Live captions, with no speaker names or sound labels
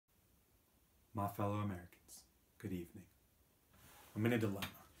My fellow Americans, good evening. I'm in a dilemma.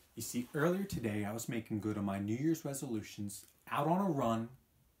 You see, earlier today I was making good on my New Year's resolutions, out on a run,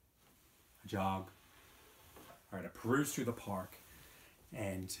 a jog, or to peruse through the park.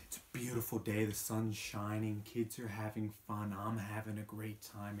 And it's a beautiful day, the sun's shining, kids are having fun, I'm having a great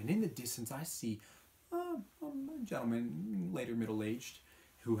time. And in the distance I see a gentleman, later middle-aged,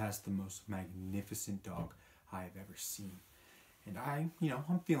 who has the most magnificent dog I have ever seen. And I'm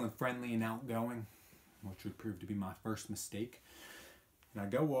feeling friendly and outgoing, which would prove to be my first mistake. And I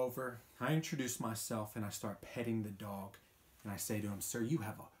go over, I introduce myself, and I start petting the dog. And I say to him, "Sir, you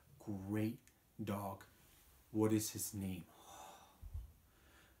have a great dog. What is his name?"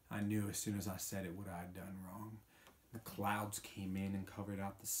 I knew as soon as I said it what I had done wrong. The clouds came in and covered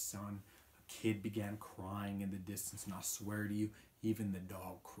out the sun. A kid began crying in the distance, and I swear to you, even the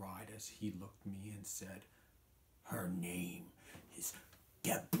dog cried as he looked at me and said, "Her name is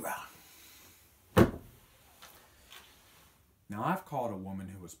Deborah." Now, I've called a woman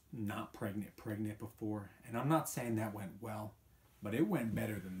who was not pregnant before, and I'm not saying that went well, but it went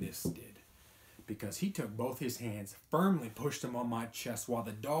better than this did. Because he took both his hands, firmly pushed them on my chest while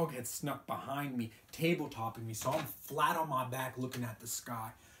the dog had snuck behind me, table-topping me, so I'm flat on my back looking at the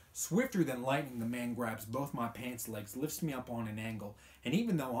sky. Swifter than lightning, the man grabs both my pants legs, lifts me up on an angle, and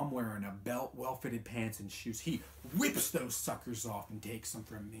even though I'm wearing a belt, well-fitted pants, and shoes, he whips those suckers off and takes them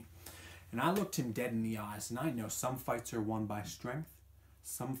from me. And I looked him dead in the eyes, and I know some fights are won by strength,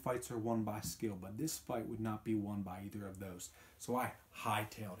 some fights are won by skill, but this fight would not be won by either of those. So I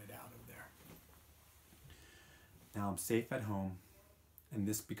hightailed it out of there. Now I'm safe at home, and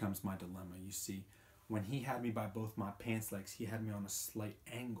this becomes my dilemma. You see, when he had me by both my pants legs, he had me on a slight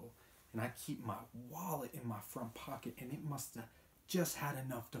angle, and I keep my wallet in my front pocket, and it must have just had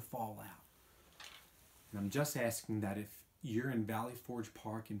enough to fall out. And I'm just asking that if you're in Valley Forge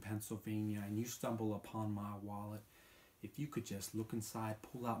Park in Pennsylvania and you stumble upon my wallet, if you could just look inside,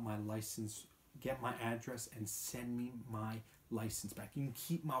 pull out my license, get my address, and send me my license back. You can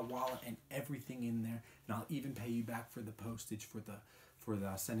keep my wallet and everything in there, and I'll even pay you back for the postage for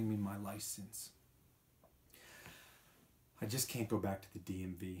the sending me my license. I just can't go back to the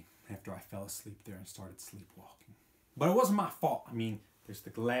DMV after I fell asleep there and started sleepwalking. But it wasn't my fault. I mean, there's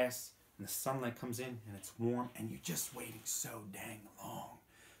the glass, and the sunlight comes in, and it's warm, and you're just waiting so dang long.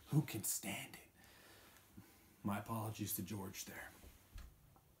 Who can stand it? My apologies to George there.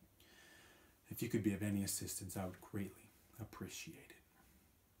 If you could be of any assistance, I would greatly appreciate it.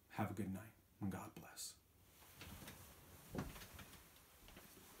 Have a good night, and God bless.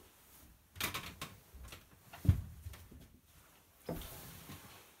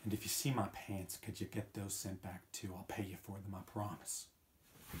 And if you see my pants, could you get those sent back too? I'll pay you for them, I promise.